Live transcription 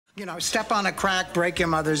You know, step on a crack, break your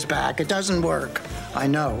mother's back. It doesn't work. I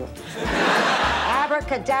know.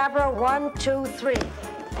 Abracadabra, 1, 2, 3.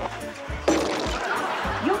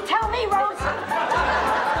 You tell me, Rose.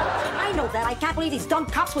 I know that. I can't believe these dumb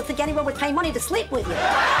cops would think anyone would pay money to sleep with you.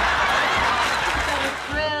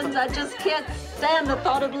 Friends, I just can't stand the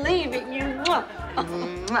thought of leaving you.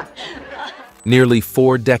 Nearly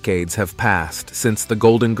 4 decades have passed since The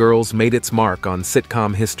Golden Girls made its mark on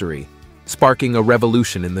sitcom history, sparking a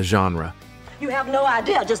revolution in the genre. You have no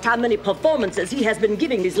idea just how many performances he has been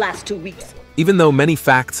giving these last 2 weeks. Even though many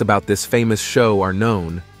facts about this famous show are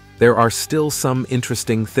known, there are still some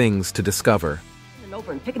interesting things to discover.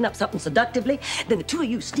 Over and picking up something seductively, then the two of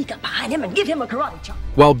you sneak up behind him and give him a karate chop.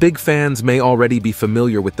 While big fans may already be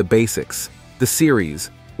familiar with the basics, the series,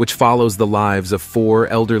 which follows the lives of 4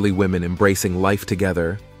 elderly women embracing life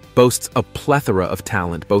together, boasts a plethora of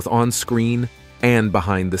talent both on screen and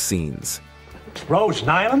behind the scenes. Rose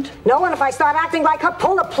Nyland? No, and if I start acting like her,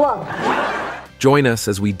 pull the plug. Join us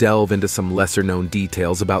as we delve into some lesser-known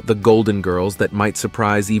details about the Golden Girls that might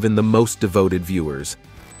surprise even the most devoted viewers.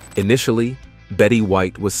 Initially, Betty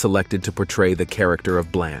White was selected to portray the character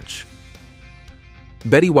of Blanche.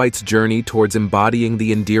 Betty White's journey towards embodying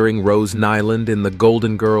the endearing Rose Nyland in The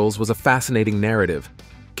Golden Girls was a fascinating narrative,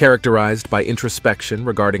 characterized by introspection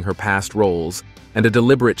regarding her past roles and a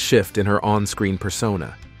deliberate shift in her on-screen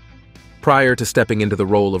persona. Prior to stepping into the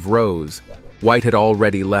role of Rose, White had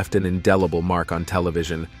already left an indelible mark on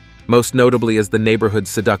television, most notably as the neighborhood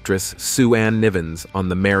seductress Sue Ann Nivens on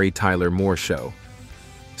The Mary Tyler Moore Show.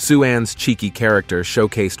 Sue Ann's cheeky character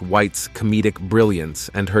showcased White's comedic brilliance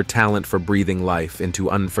and her talent for breathing life into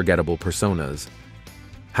unforgettable personas.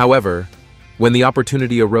 However, when the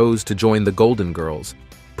opportunity arose to join the Golden Girls,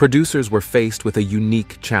 producers were faced with a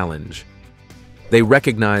unique challenge. They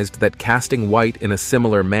recognized that casting White in a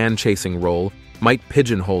similar man-chasing role might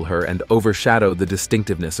pigeonhole her and overshadow the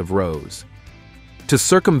distinctiveness of Rose. To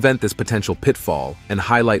circumvent this potential pitfall and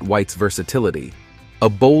highlight White's versatility, a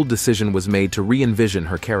bold decision was made to re-envision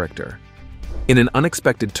her character. In an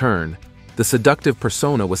unexpected turn, the seductive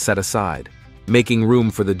persona was set aside, making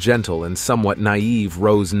room for the gentle and somewhat naive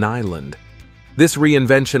Rose Nyland. This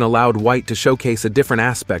reinvention allowed White to showcase a different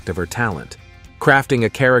aspect of her talent, crafting a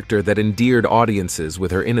character that endeared audiences with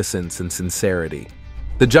her innocence and sincerity.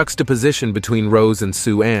 The juxtaposition between Rose and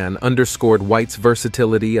Sue Ann underscored White's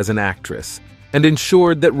versatility as an actress, and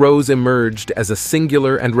ensured that Rose emerged as a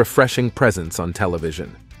singular and refreshing presence on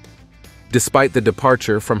television. Despite the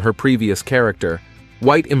departure from her previous character,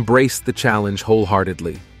 White embraced the challenge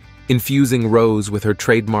wholeheartedly, infusing Rose with her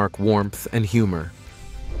trademark warmth and humor.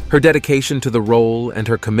 Her dedication to the role and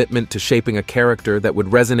her commitment to shaping a character that would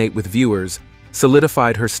resonate with viewers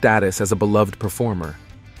solidified her status as a beloved performer.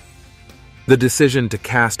 The decision to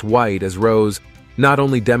cast White as Rose not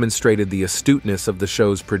only demonstrated the astuteness of the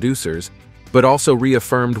show's producers, but also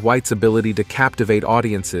reaffirmed White's ability to captivate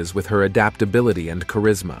audiences with her adaptability and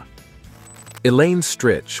charisma. Elaine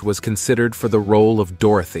Stritch was considered for the role of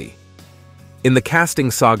Dorothy. In the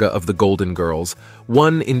casting saga of The Golden Girls,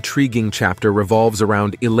 one intriguing chapter revolves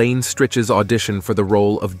around Elaine Stritch's audition for the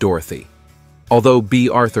role of Dorothy. Although B.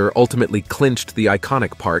 Arthur ultimately clinched the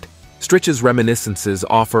iconic part, Stritch's reminiscences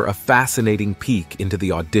offer a fascinating peek into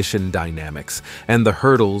the audition dynamics and the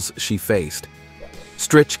hurdles she faced.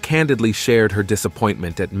 Stritch candidly shared her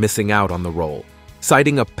disappointment at missing out on the role,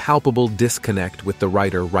 citing a palpable disconnect with the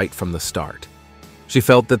writer right from the start. She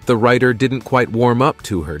felt that the writer didn't quite warm up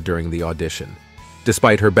to her during the audition.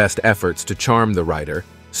 Despite her best efforts to charm the writer,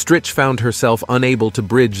 Stritch found herself unable to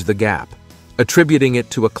bridge the gap, attributing it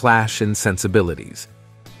to a clash in sensibilities.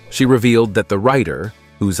 She revealed that the writer,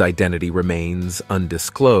 whose identity remains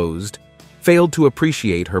undisclosed, failed to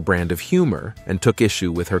appreciate her brand of humor and took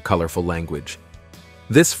issue with her colorful language.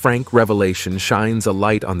 This frank revelation shines a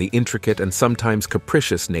light on the intricate and sometimes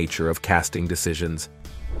capricious nature of casting decisions.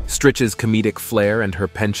 Stritch's comedic flair and her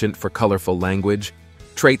penchant for colorful language,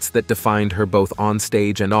 traits that defined her both on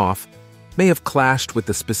stage and off, may have clashed with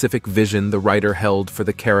the specific vision the writer held for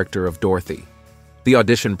the character of Dorothy. The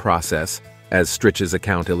audition process, as Stritch's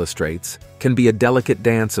account illustrates, can be a delicate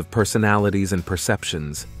dance of personalities and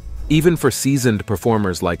perceptions. Even for seasoned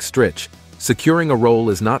performers like Stritch, securing a role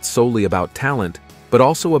is not solely about talent, but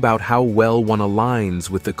also about how well one aligns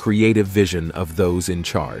with the creative vision of those in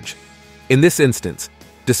charge. In this instance,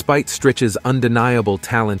 despite Stritch's undeniable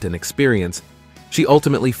talent and experience, she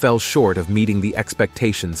ultimately fell short of meeting the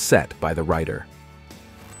expectations set by the writer.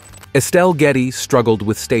 Estelle Getty struggled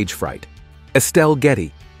with stage fright. Estelle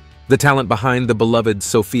Getty, the talent behind the beloved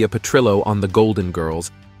Sophia Petrillo on The Golden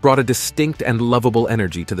Girls, brought a distinct and lovable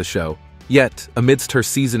energy to the show. Yet, amidst her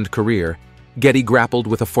seasoned career, Getty grappled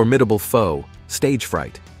with a formidable foe, stage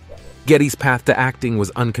fright. Getty's path to acting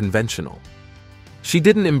was unconventional. She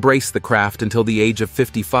didn't embrace the craft until the age of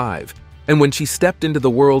 55, and when she stepped into the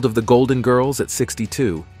world of the Golden Girls at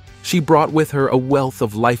 62, she brought with her a wealth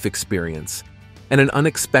of life experience and an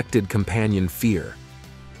unexpected companion fear.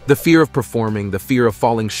 The fear of performing, the fear of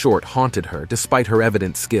falling short haunted her despite her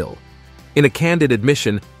evident skill. In a candid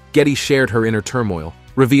admission, Getty shared her inner turmoil,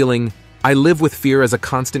 revealing, "I live with fear as a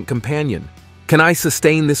constant companion. Can I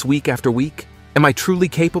sustain this week after week? Am I truly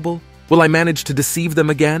capable? Will I manage to deceive them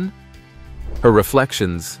again?" Her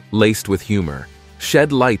reflections, laced with humor,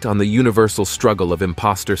 shed light on the universal struggle of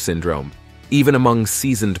imposter syndrome, even among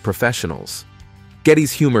seasoned professionals.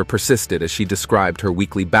 Getty's humor persisted as she described her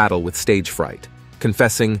weekly battle with stage fright,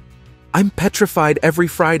 confessing, "I'm petrified every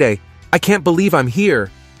Friday. I can't believe I'm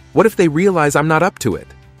here. What if they realize I'm not up to it?"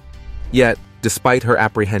 Yet, despite her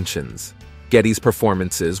apprehensions, Getty's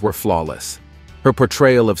performances were flawless. Her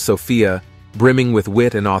portrayal of Sophia, brimming with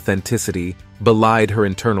wit and authenticity, belied her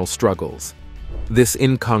internal struggles. This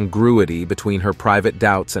incongruity between her private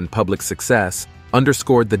doubts and public success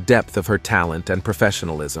underscored the depth of her talent and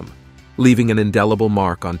professionalism, leaving an indelible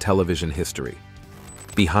mark on television history.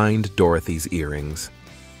 Behind Dorothy's earrings.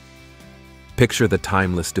 Picture the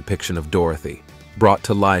timeless depiction of Dorothy, brought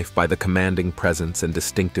to life by the commanding presence and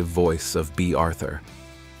distinctive voice of Bea Arthur.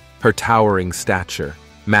 Her towering stature,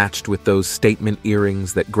 matched with those statement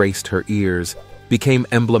earrings that graced her ears, became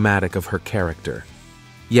emblematic of her character.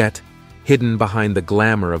 Yet, hidden behind the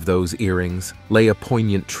glamour of those earrings lay a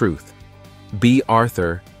poignant truth. Bea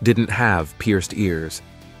Arthur didn't have pierced ears.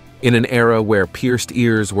 In an era where pierced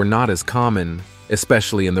ears were not as common,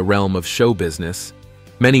 especially in the realm of show business,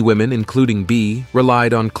 many women, including Bea,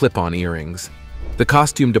 relied on clip-on earrings. The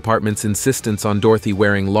costume department's insistence on Dorothy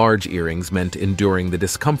wearing large earrings meant enduring the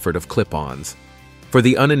discomfort of clip-ons. For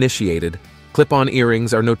the uninitiated, clip-on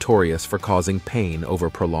earrings are notorious for causing pain over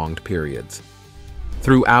prolonged periods.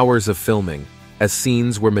 Through hours of filming, as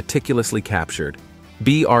scenes were meticulously captured,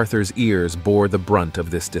 Bea Arthur's ears bore the brunt of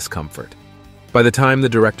this discomfort. By the time the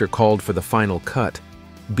director called for the final cut,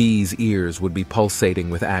 Bea's ears would be pulsating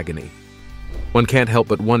with agony. One can't help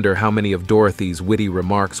but wonder how many of Dorothy's witty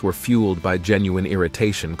remarks were fueled by genuine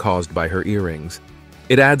irritation caused by her earrings.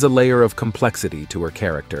 It adds a layer of complexity to her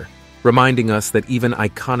character, reminding us that even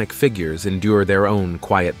iconic figures endure their own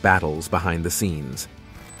quiet battles behind the scenes.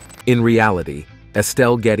 In reality,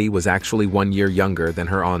 Estelle Getty was actually 1 year younger than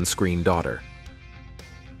her on-screen daughter.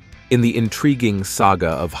 In the intriguing saga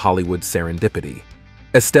of Hollywood serendipity,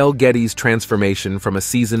 Estelle Getty's transformation from a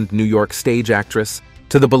seasoned New York stage actress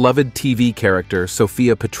to the beloved TV character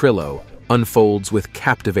Sophia Petrillo unfolds with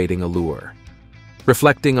captivating allure.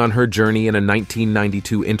 Reflecting on her journey in a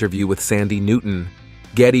 1992 interview with Sandy Newton,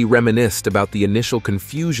 Getty reminisced about the initial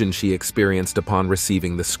confusion she experienced upon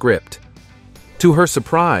receiving the script. To her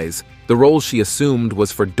surprise, the role she assumed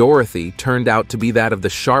was for Dorothy turned out to be that of the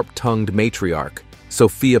sharp-tongued matriarch,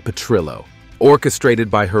 Sophia Petrillo,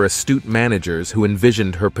 orchestrated by her astute managers who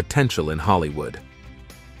envisioned her potential in Hollywood.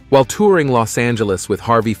 While touring Los Angeles with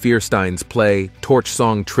Harvey Fierstein's play Torch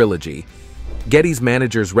Song Trilogy, Getty's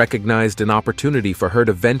managers recognized an opportunity for her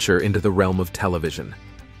to venture into the realm of television.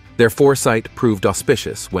 Their foresight proved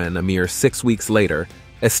auspicious when, a mere 6 weeks later,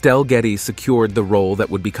 Estelle Getty secured the role that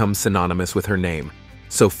would become synonymous with her name,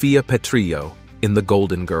 Sophia Petrillo, in The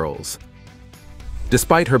Golden Girls.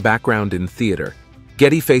 Despite her background in theater,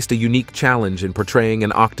 Getty faced a unique challenge in portraying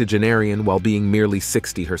an octogenarian while being merely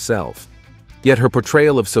 60 herself. Yet her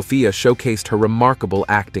portrayal of Sophia showcased her remarkable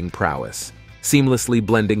acting prowess, seamlessly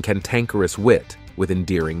blending cantankerous wit with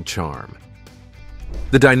endearing charm.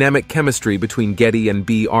 The dynamic chemistry between Getty and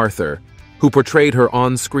Bea Arthur, who portrayed her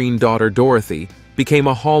on-screen daughter Dorothy, became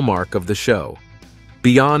a hallmark of the show.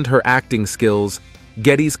 Beyond her acting skills,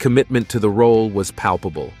 Getty's commitment to the role was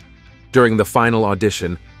palpable. During the final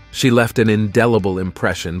audition, she left an indelible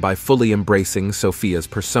impression by fully embracing Sophia's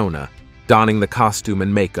persona, donning the costume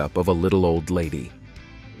and makeup of a little old lady.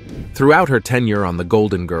 Throughout her tenure on The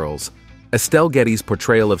Golden Girls, Estelle Getty's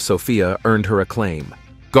portrayal of Sophia earned her acclaim,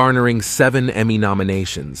 garnering 7 Emmy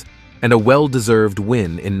nominations and a well-deserved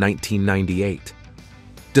win in 1998.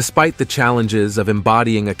 Despite the challenges of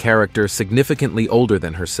embodying a character significantly older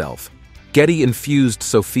than herself, Getty infused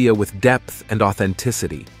Sophia with depth and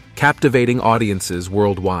authenticity, captivating audiences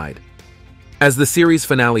worldwide. As the series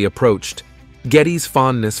finale approached, Getty's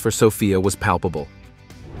fondness for Sophia was palpable.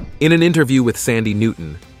 In an interview with Sandy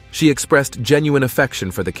Newton, she expressed genuine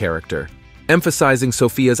affection for the character, emphasizing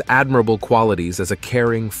Sophia's admirable qualities as a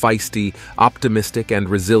caring, feisty, optimistic, and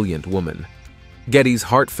resilient woman. Getty's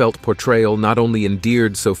heartfelt portrayal not only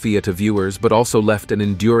endeared Sophia to viewers but also left an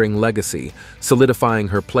enduring legacy, solidifying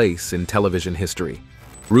her place in television history.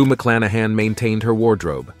 Rue McClanahan maintained her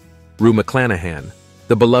wardrobe. Rue McClanahan,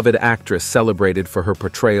 the beloved actress celebrated for her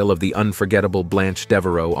portrayal of the unforgettable Blanche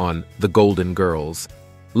Devereaux on The Golden Girls,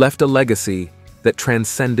 left a legacy that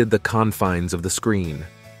transcended the confines of the screen.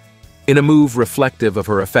 In a move reflective of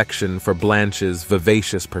her affection for Blanche's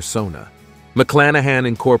vivacious persona, McClanahan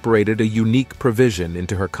incorporated a unique provision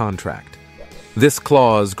into her contract. This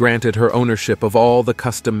clause granted her ownership of all the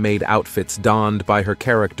custom-made outfits donned by her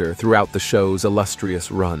character throughout the show's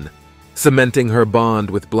illustrious run, cementing her bond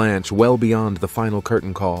with Blanche well beyond the final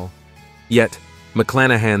curtain call. Yet,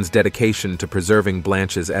 McClanahan's dedication to preserving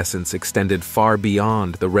Blanche's essence extended far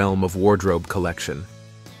beyond the realm of wardrobe collection.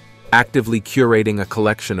 Actively curating a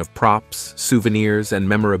collection of props, souvenirs, and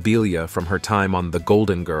memorabilia from her time on The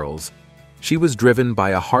Golden Girls, she was driven by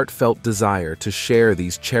a heartfelt desire to share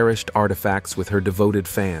these cherished artifacts with her devoted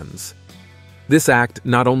fans. This act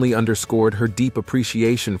not only underscored her deep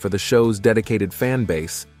appreciation for the show's dedicated fan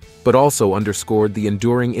base, but also underscored the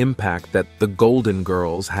enduring impact that The Golden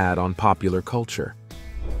Girls had on popular culture.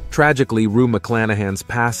 Tragically, Rue McClanahan's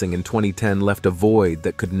passing in 2010 left a void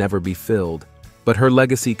that could never be filled, but her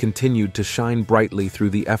legacy continued to shine brightly through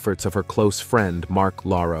the efforts of her close friend, Mark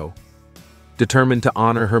Lauro. Determined to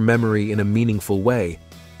honor her memory in a meaningful way,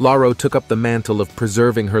 Lauro took up the mantle of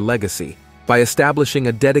preserving her legacy by establishing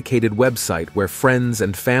a dedicated website where friends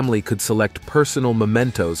and family could select personal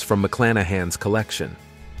mementos from McClanahan's collection.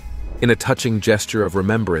 In a touching gesture of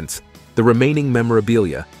remembrance, the remaining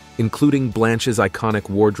memorabilia, including Blanche's iconic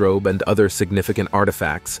wardrobe and other significant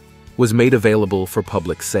artifacts, was made available for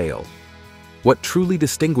public sale. What truly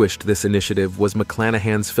distinguished this initiative was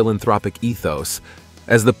McClanahan's philanthropic ethos,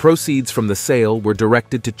 as the proceeds from the sale were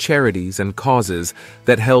directed to charities and causes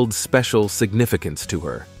that held special significance to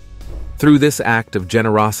her. Through this act of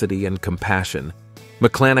generosity and compassion,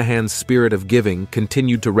 McClanahan's spirit of giving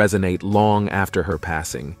continued to resonate long after her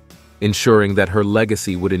passing, ensuring that her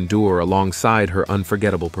legacy would endure alongside her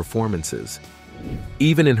unforgettable performances.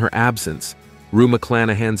 Even in her absence, Rue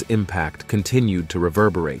McClanahan's impact continued to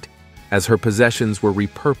reverberate, as her possessions were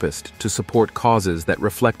repurposed to support causes that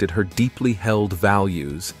reflected her deeply held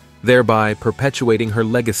values, thereby perpetuating her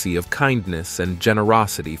legacy of kindness and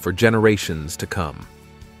generosity for generations to come.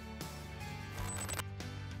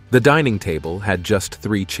 The dining table had just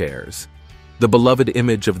 3 chairs. The beloved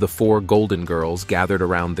image of the 4 Golden Girls gathered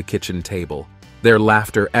around the kitchen table, their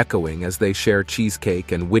laughter echoing as they share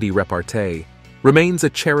cheesecake and witty repartee, remains a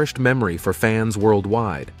cherished memory for fans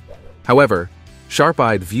worldwide. However,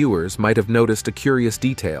 sharp-eyed viewers might have noticed a curious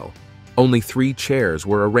detail. Only 3 chairs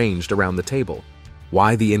were arranged around the table.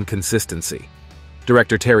 Why the inconsistency?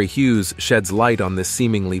 Director Terry Hughes sheds light on this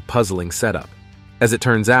seemingly puzzling setup. As it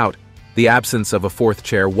turns out, the absence of a 4th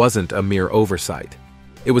chair wasn't a mere oversight.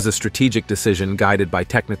 It was a strategic decision guided by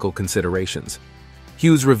technical considerations.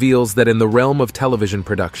 Hughes reveals that in the realm of television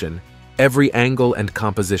production, every angle and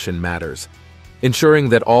composition matters. Ensuring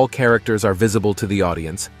that all characters are visible to the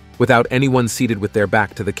audience, without anyone seated with their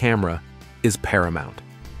back to the camera, is paramount.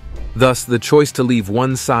 Thus, the choice to leave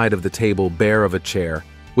one side of the table bare of a chair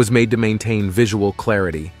was made to maintain visual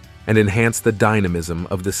clarity and enhance the dynamism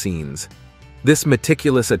of the scenes. This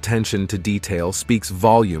meticulous attention to detail speaks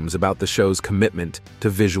volumes about the show's commitment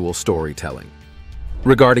to visual storytelling.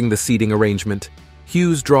 Regarding the seating arrangement,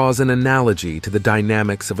 Hughes draws an analogy to the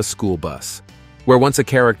dynamics of a school bus, where once a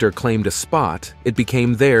character claimed a spot, it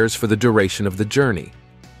became theirs for the duration of the journey.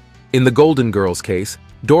 In the Golden Girls case,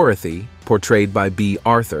 Dorothy, portrayed by B.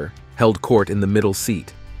 Arthur, held court in the middle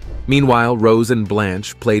seat. Meanwhile, Rose and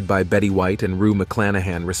Blanche, played by Betty White and Rue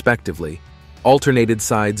McClanahan respectively, alternated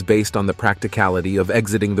sides based on the practicality of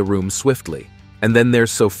exiting the room swiftly. And then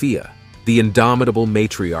there's Sophia, the indomitable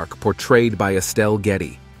matriarch portrayed by Estelle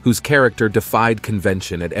Getty, whose character defied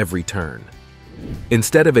convention at every turn.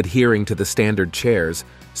 Instead of adhering to the standard chairs,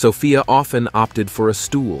 Sophia often opted for a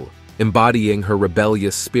stool, embodying her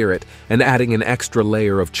rebellious spirit and adding an extra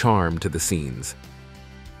layer of charm to the scenes.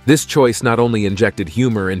 This choice not only injected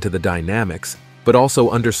humor into the dynamics, but also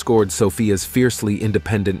underscored Sophia's fiercely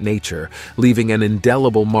independent nature, leaving an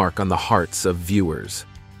indelible mark on the hearts of viewers.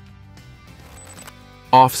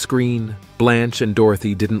 Off-screen, Blanche and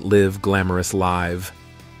Dorothy didn't live glamorous lives.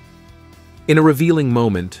 In a revealing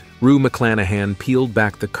moment, Rue McClanahan peeled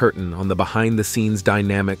back the curtain on the behind-the-scenes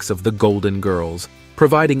dynamics of the Golden Girls,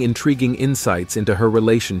 providing intriguing insights into her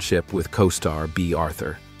relationship with co-star B.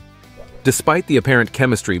 Arthur. Despite the apparent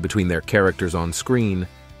chemistry between their characters on screen,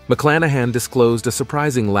 McClanahan disclosed a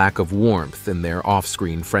surprising lack of warmth in their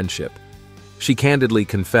off-screen friendship. She candidly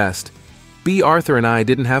confessed, B. Arthur and I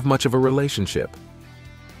didn't have much of a relationship."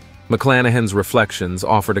 McClanahan's reflections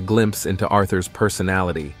offered a glimpse into Arthur's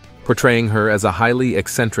personality, portraying her as a highly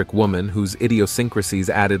eccentric woman whose idiosyncrasies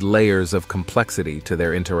added layers of complexity to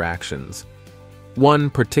their interactions. One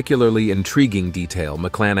particularly intriguing detail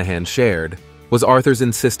McClanahan shared was Arthur's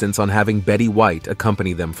insistence on having Betty White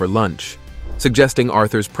accompany them for lunch, suggesting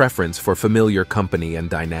Arthur's preference for familiar company and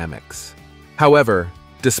dynamics. However,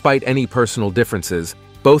 despite any personal differences,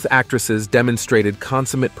 both actresses demonstrated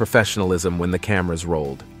consummate professionalism when the cameras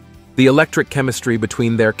rolled. The electric chemistry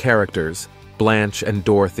between their characters, Blanche and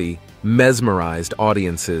Dorothy, mesmerized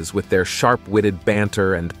audiences with their sharp-witted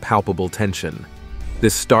banter and palpable tension.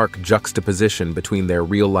 This stark juxtaposition between their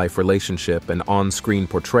real-life relationship and on-screen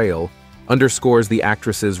portrayal underscores the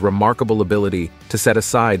actress's remarkable ability to set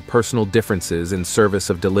aside personal differences in service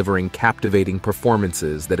of delivering captivating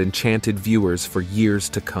performances that enchanted viewers for years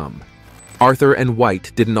to come. Arthur and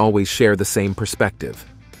White didn't always share the same perspective.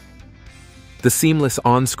 The seamless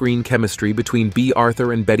on-screen chemistry between B.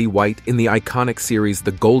 Arthur and Betty White in the iconic series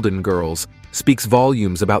The Golden Girls speaks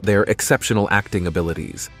volumes about their exceptional acting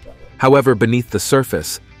abilities. However, beneath the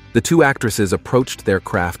surface, the two actresses approached their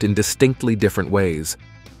craft in distinctly different ways,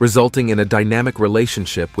 resulting in a dynamic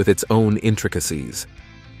relationship with its own intricacies.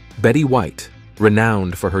 Betty White,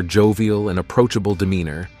 renowned for her jovial and approachable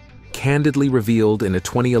demeanor, candidly revealed in a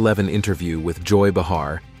 2011 interview with Joy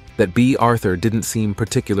Behar that B. Arthur didn't seem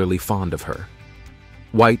particularly fond of her.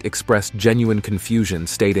 White expressed genuine confusion,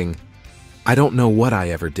 stating, "I don't know what I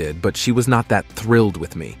ever did, but she was not that thrilled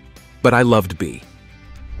with me. But I loved B."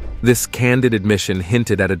 This candid admission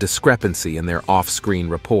hinted at a discrepancy in their off-screen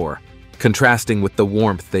rapport, contrasting with the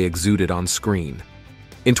warmth they exuded on screen.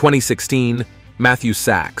 In 2016, Matthew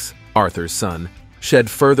Sachs, Arthur's son,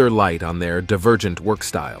 shed further light on their divergent work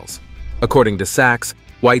styles. According to Sachs,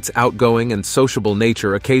 White's outgoing and sociable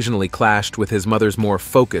nature occasionally clashed with his mother's more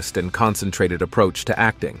focused and concentrated approach to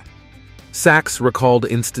acting. Sachs recalled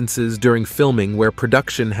instances during filming where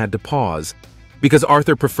production had to pause because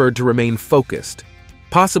Arthur preferred to remain focused,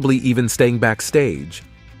 possibly even staying backstage,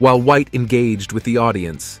 while White engaged with the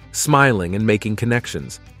audience, smiling and making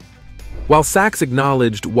connections. While Sachs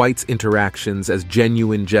acknowledged White's interactions as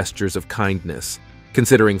genuine gestures of kindness,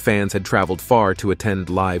 considering fans had traveled far to attend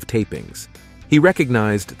live tapings, he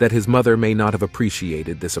recognized that his mother may not have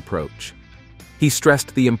appreciated this approach. He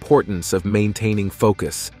stressed the importance of maintaining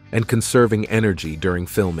focus and conserving energy during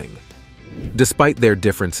filming. Despite their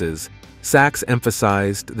differences, Sachs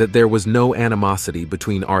emphasized that there was no animosity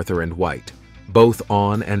between Arthur and White, both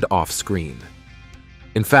on and off screen.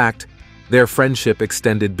 In fact, their friendship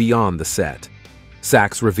extended beyond the set.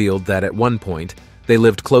 Sachs revealed that at one point, they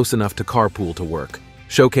lived close enough to carpool to work,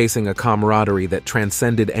 showcasing a camaraderie that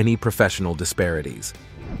transcended any professional disparities.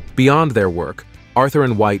 Beyond their work, Arthur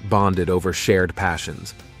and White bonded over shared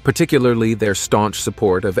passions, particularly their staunch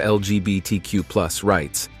support of LGBTQ+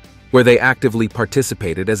 rights, where they actively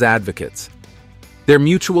participated as advocates. Their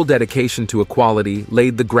mutual dedication to equality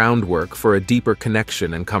laid the groundwork for a deeper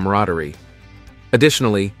connection and camaraderie.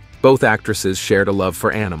 Additionally, both actresses shared a love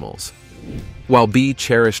for animals. While B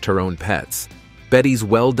cherished her own pets, Betty's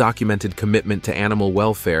well-documented commitment to animal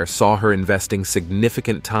welfare saw her investing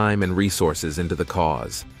significant time and resources into the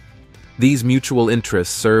cause. These mutual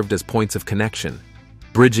interests served as points of connection,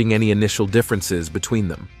 bridging any initial differences between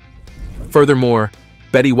them. Furthermore,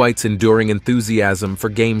 Betty White's enduring enthusiasm for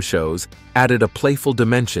game shows added a playful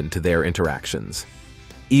dimension to their interactions.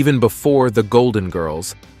 Even before The Golden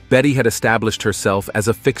Girls, Betty had established herself as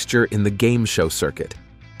a fixture in the game show circuit,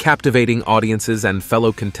 captivating audiences and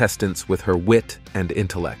fellow contestants with her wit and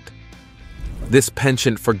intellect. This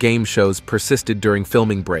penchant for game shows persisted during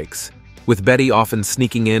filming breaks, with Betty often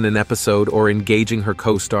sneaking in an episode or engaging her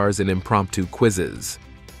co-stars in impromptu quizzes.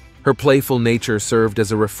 Her playful nature served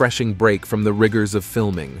as a refreshing break from the rigors of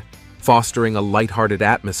filming, fostering a lighthearted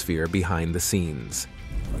atmosphere behind the scenes.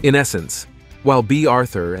 In essence, while B.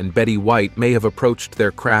 Arthur and Betty White may have approached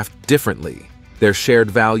their craft differently, their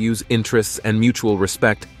shared values, interests, and mutual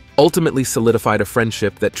respect ultimately solidified a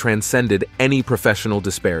friendship that transcended any professional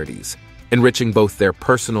disparities, enriching both their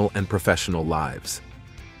personal and professional lives.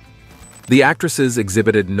 The actresses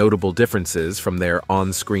exhibited notable differences from their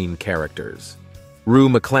on-screen characters. Rue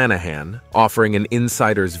McClanahan, offering an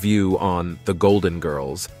insider's view on The Golden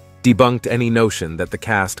Girls, debunked any notion that the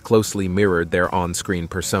cast closely mirrored their on-screen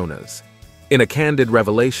personas. In a candid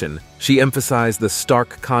revelation, she emphasized the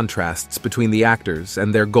stark contrasts between the actors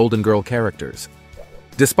and their Golden Girl characters.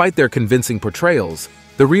 Despite their convincing portrayals,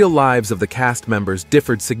 the real lives of the cast members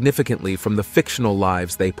differed significantly from the fictional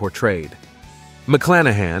lives they portrayed.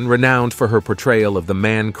 McClanahan, renowned for her portrayal of the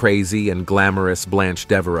man-crazy and glamorous Blanche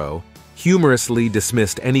Devereaux, humorously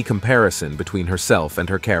dismissed any comparison between herself and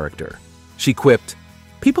her character. She quipped,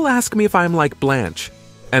 "People ask me if I'm like Blanche,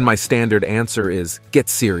 and my standard answer is, get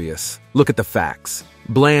serious. Look at the facts.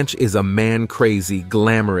 Blanche is a man-crazy,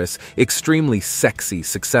 glamorous, extremely sexy,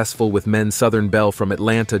 successful with men Southern belle from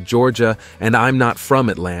Atlanta, Georgia, and I'm not from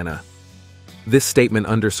Atlanta." This statement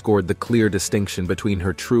underscored the clear distinction between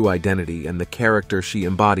her true identity and the character she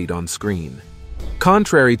embodied on screen.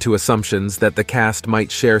 Contrary to assumptions that the cast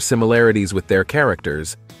might share similarities with their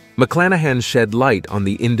characters, McClanahan shed light on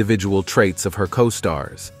the individual traits of her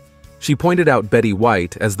co-stars. She pointed out Betty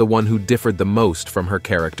White as the one who differed the most from her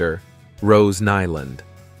character, Rose Nyland.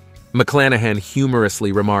 McClanahan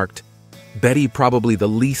humorously remarked, "Betty probably the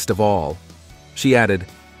least of all." She added,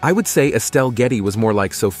 "I would say Estelle Getty was more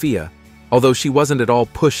like Sophia, although she wasn't at all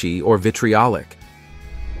pushy or vitriolic."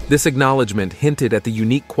 This acknowledgement hinted at the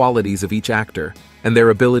unique qualities of each actor and their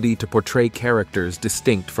ability to portray characters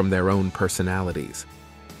distinct from their own personalities.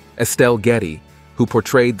 Estelle Getty, who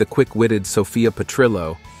portrayed the quick-witted Sophia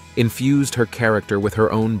Petrillo, infused her character with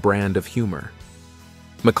her own brand of humor.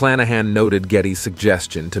 McClanahan noted Getty's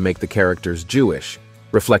suggestion to make the characters Jewish,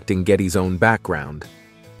 reflecting Getty's own background.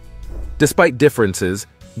 Despite differences,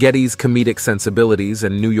 Getty's comedic sensibilities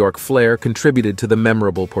and New York flair contributed to the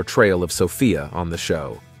memorable portrayal of Sophia on the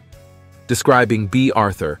show. Describing B.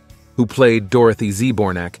 Arthur, who played Dorothy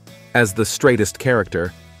Zbornak, as the straightest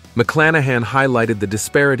character, McClanahan highlighted the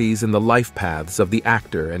disparities in the life paths of the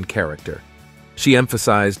actor and character. She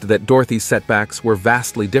emphasized that Dorothy's setbacks were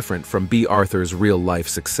vastly different from B. Arthur's real-life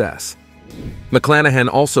success. McClanahan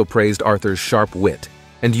also praised Arthur's sharp wit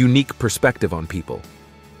and unique perspective on people.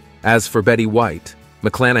 As for Betty White,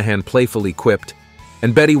 McClanahan playfully quipped,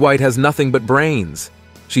 "And Betty White has nothing but brains.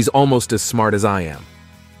 She's almost as smart as I am."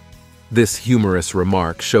 This humorous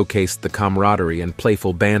remark showcased the camaraderie and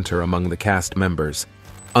playful banter among the cast members,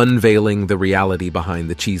 unveiling the reality behind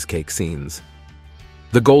the cheesecake scenes.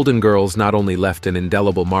 The Golden Girls not only left an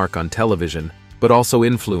indelible mark on television, but also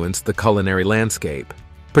influenced the culinary landscape,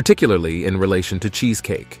 particularly in relation to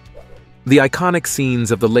cheesecake. The iconic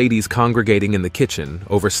scenes of the ladies congregating in the kitchen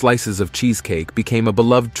over slices of cheesecake became a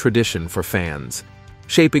beloved tradition for fans,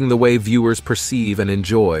 shaping the way viewers perceive and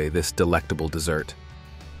enjoy this delectable dessert.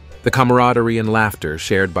 The camaraderie and laughter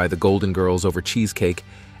shared by the Golden Girls over cheesecake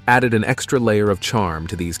added an extra layer of charm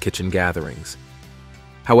to these kitchen gatherings.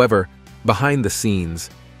 However, behind the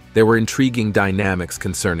scenes, there were intriguing dynamics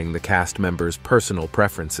concerning the cast members' personal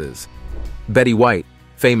preferences. Betty White,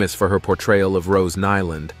 famous for her portrayal of Rose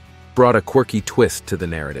Nyland, brought a quirky twist to the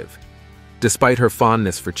narrative. Despite her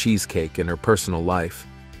fondness for cheesecake in her personal life,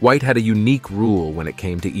 White had a unique rule when it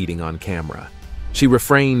came to eating on camera. She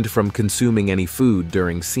refrained from consuming any food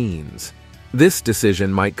during scenes. This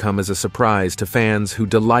decision might come as a surprise to fans who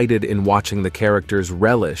delighted in watching the characters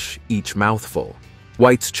relish each mouthful.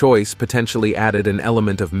 White's choice potentially added an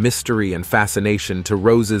element of mystery and fascination to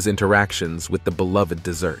Rose's interactions with the beloved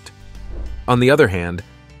dessert. On the other hand,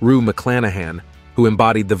 Rue McClanahan, who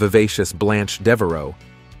embodied the vivacious Blanche Devereaux,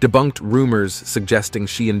 debunked rumors suggesting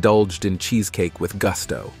she indulged in cheesecake with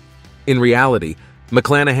gusto. In reality,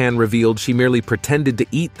 McClanahan revealed she merely pretended to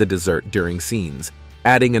eat the dessert during scenes,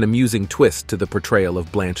 adding an amusing twist to the portrayal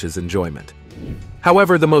of Blanche's enjoyment.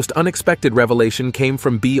 However, the most unexpected revelation came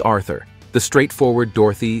from B. Arthur, the straightforward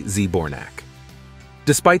Dorothy Zbornak.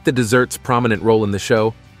 Despite the dessert's prominent role in the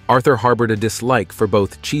show, Arthur harbored a dislike for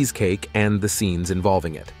both cheesecake and the scenes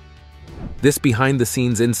involving it. This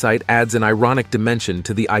behind-the-scenes insight adds an ironic dimension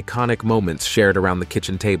to the iconic moments shared around the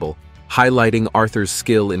kitchen table, highlighting Arthur's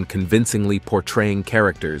skill in convincingly portraying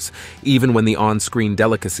characters, even when the on-screen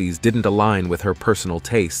delicacies didn't align with her personal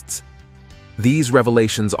tastes. These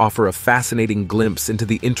revelations offer a fascinating glimpse into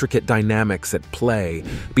the intricate dynamics at play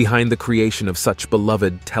behind the creation of such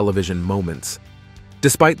beloved television moments.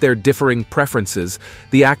 Despite their differing preferences,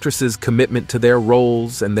 the actresses' commitment to their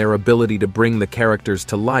roles and their ability to bring the characters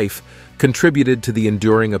to life contributed to the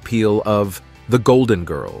enduring appeal of The Golden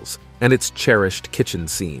Girls and its cherished kitchen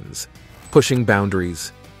scenes, pushing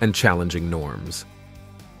boundaries and challenging norms.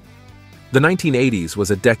 The 1980s was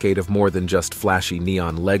a decade of more than just flashy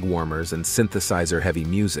neon leg warmers and synthesizer-heavy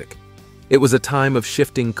music. It was a time of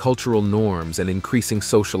shifting cultural norms and increasing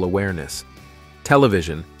social awareness.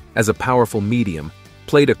 Television, as a powerful medium,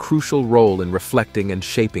 played a crucial role in reflecting and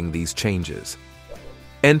shaping these changes.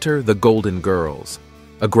 Enter The Golden Girls,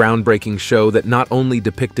 a groundbreaking show that not only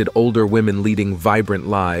depicted older women leading vibrant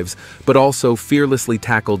lives, but also fearlessly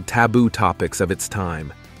tackled taboo topics of its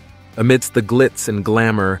time. Amidst the glitz and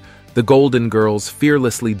glamour, The Golden Girls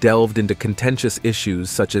fearlessly delved into contentious issues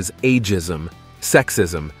such as ageism,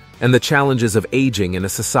 sexism, and the challenges of aging in a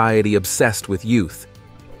society obsessed with youth.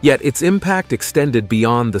 Yet its impact extended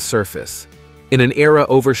beyond the surface. In an era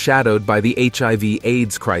overshadowed by the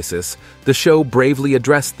HIV/AIDS crisis, the show bravely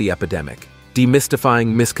addressed the epidemic, demystifying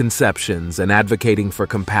misconceptions and advocating for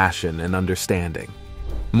compassion and understanding.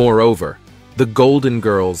 Moreover, the Golden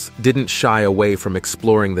Girls didn't shy away from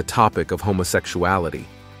exploring the topic of homosexuality,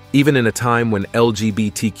 even in a time when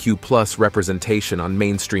LGBTQ+ representation on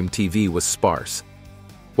mainstream TV was sparse.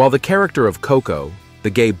 While the character of Coco, the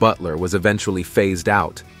gay butler, was eventually phased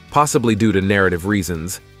out, possibly due to narrative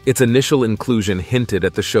reasons, its initial inclusion hinted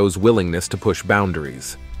at the show's willingness to push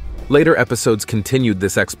boundaries. Later episodes continued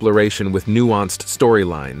this exploration with nuanced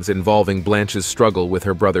storylines involving Blanche's struggle with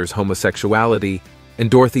her brother's homosexuality and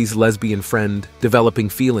Dorothy's lesbian friend developing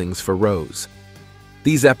feelings for Rose.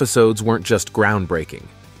 These episodes weren't just groundbreaking.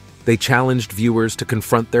 They challenged viewers to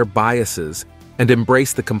confront their biases and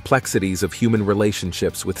embrace the complexities of human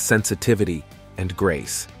relationships with sensitivity and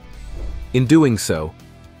grace. In doing so,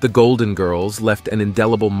 the Golden Girls left an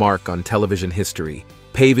indelible mark on television history,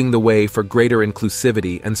 paving the way for greater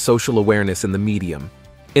inclusivity and social awareness in the medium.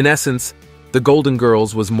 In essence, The Golden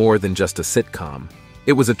Girls was more than just a sitcom.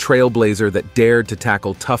 It was a trailblazer that dared to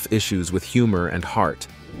tackle tough issues with humor and heart.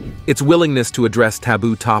 Its willingness to address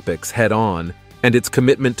taboo topics head-on, and its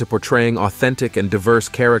commitment to portraying authentic and diverse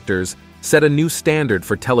characters set a new standard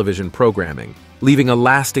for television programming, leaving a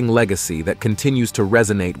lasting legacy that continues to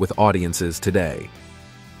resonate with audiences today.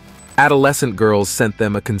 Adolescent girls sent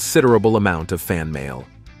them a considerable amount of fan mail.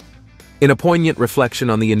 In a poignant reflection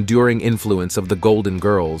on the enduring influence of the Golden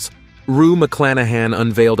Girls, Rue McClanahan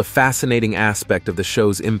unveiled a fascinating aspect of the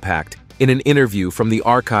show's impact in an interview from the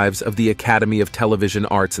archives of the Academy of Television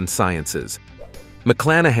Arts and Sciences.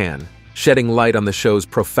 McClanahan, shedding light on the show's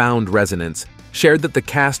profound resonance, shared that the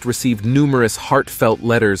cast received numerous heartfelt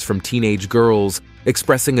letters from teenage girls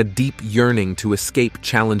expressing a deep yearning to escape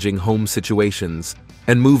challenging home situations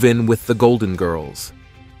and move in with the Golden Girls.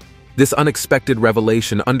 This unexpected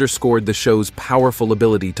revelation underscored the show's powerful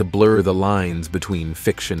ability to blur the lines between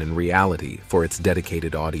fiction and reality for its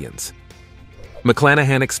dedicated audience.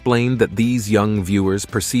 McClanahan explained that these young viewers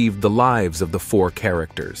perceived the lives of the four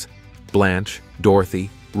characters, Blanche, Dorothy,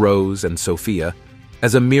 Rose, and Sophia,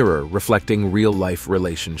 as a mirror reflecting real-life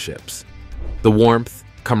relationships. The warmth,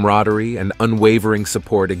 camaraderie, and unwavering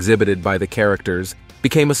support exhibited by the characters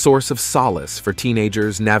became a source of solace for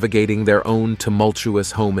teenagers navigating their own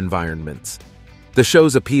tumultuous home environments. The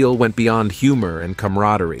show's appeal went beyond humor and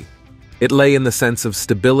camaraderie. It lay in the sense of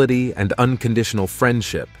stability and unconditional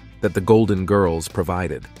friendship that the Golden Girls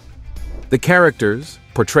provided. The characters,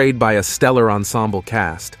 portrayed by a stellar ensemble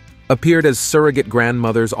cast, appeared as surrogate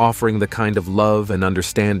grandmothers offering the kind of love and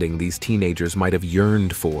understanding these teenagers might have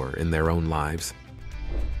yearned for in their own lives.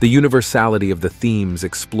 The universality of the themes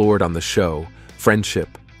explored on the show,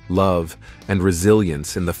 friendship, love, and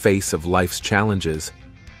resilience in the face of life's challenges,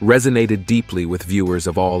 resonated deeply with viewers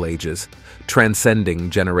of all ages, transcending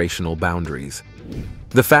generational boundaries.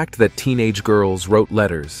 The fact that teenage girls wrote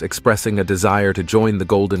letters expressing a desire to join the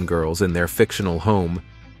Golden Girls in their fictional home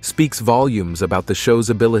speaks volumes about the show's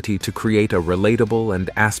ability to create a relatable and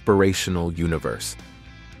aspirational universe.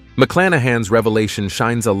 McClanahan's revelation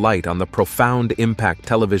shines a light on the profound impact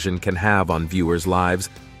television can have on viewers' lives,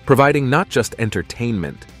 providing not just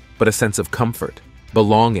entertainment, but a sense of comfort,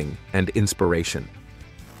 belonging, and inspiration.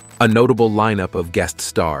 A notable lineup of guest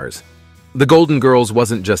stars. The Golden Girls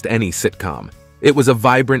wasn't just any sitcom. It was a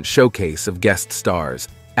vibrant showcase of guest stars,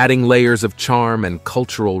 adding layers of charm and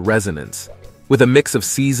cultural resonance. With a mix of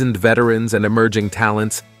seasoned veterans and emerging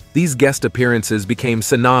talents, these guest appearances became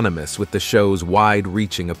synonymous with the show's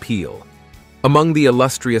wide-reaching appeal. Among the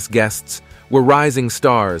illustrious guests were rising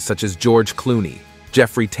stars such as George Clooney,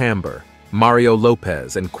 Jeffrey Tambor, Mario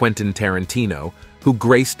Lopez, and Quentin Tarantino, who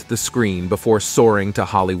graced the screen before soaring to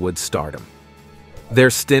Hollywood stardom. Their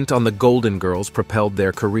stint on the Golden Girls propelled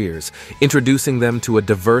their careers, introducing them to a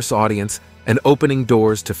diverse audience and opening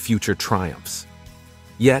doors to future triumphs.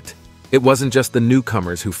 Yet, it wasn't just the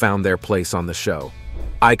newcomers who found their place on the show.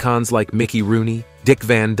 Icons like Mickey Rooney, Dick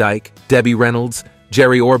Van Dyke, Debbie Reynolds,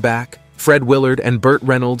 Jerry Orbach, Fred Willard, and Burt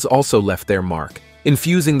Reynolds also left their mark,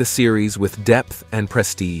 infusing the series with depth and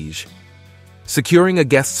prestige. Securing a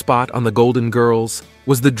guest spot on the Golden Girls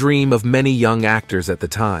was the dream of many young actors at the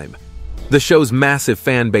time. The show's massive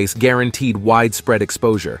fan base guaranteed widespread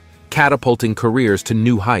exposure, catapulting careers to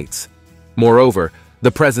new heights. Moreover,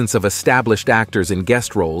 the presence of established actors in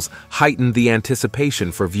guest roles heightened the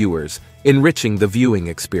anticipation for viewers, enriching the viewing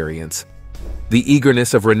experience. The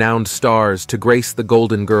eagerness of renowned stars to grace the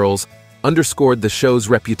Golden Girls underscored the show's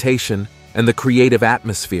reputation and the creative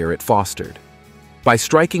atmosphere it fostered. By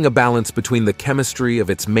striking a balance between the chemistry of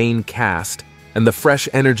its main cast and the fresh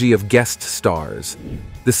energy of guest stars,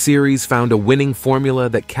 the series found a winning formula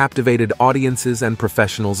that captivated audiences and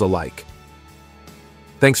professionals alike.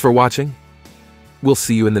 Thanks for watching. We'll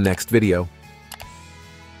see you in the next video.